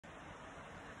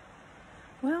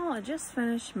Well, I just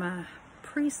finished my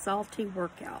pre-salty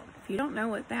workout. If you don't know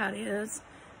what that is,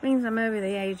 it means I'm over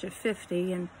the age of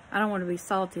 50 and I don't want to be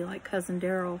salty like Cousin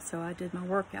Daryl, so I did my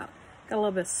workout. Got a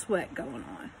little bit of sweat going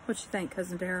on. What you think,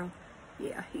 Cousin Daryl?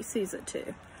 Yeah, he sees it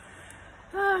too.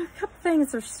 A couple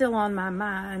things are still on my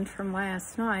mind from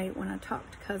last night when I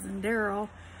talked to Cousin Daryl,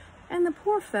 and the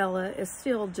poor fella is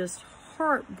still just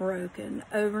heartbroken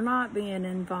over not being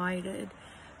invited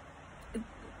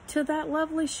to that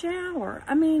lovely shower.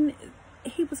 I mean,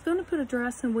 he was going to put a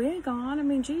dress and wig on. I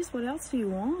mean, geez, what else do you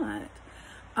want?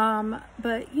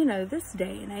 But, you know, this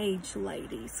day and age,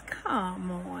 ladies, come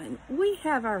on. We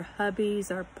have our hubbies,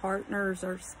 our partners,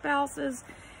 our spouses,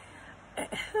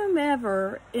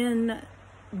 whomever in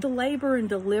the labor and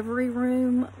delivery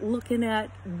room looking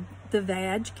at the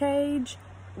vag cage.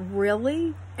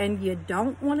 Really? And you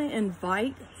don't want to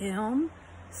invite him?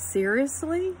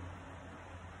 Seriously?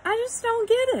 I just don't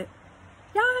get it.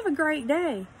 Y'all have a great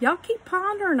day. Y'all keep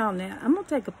pondering on that. I'm going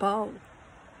to take a poll.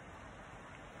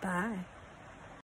 Bye.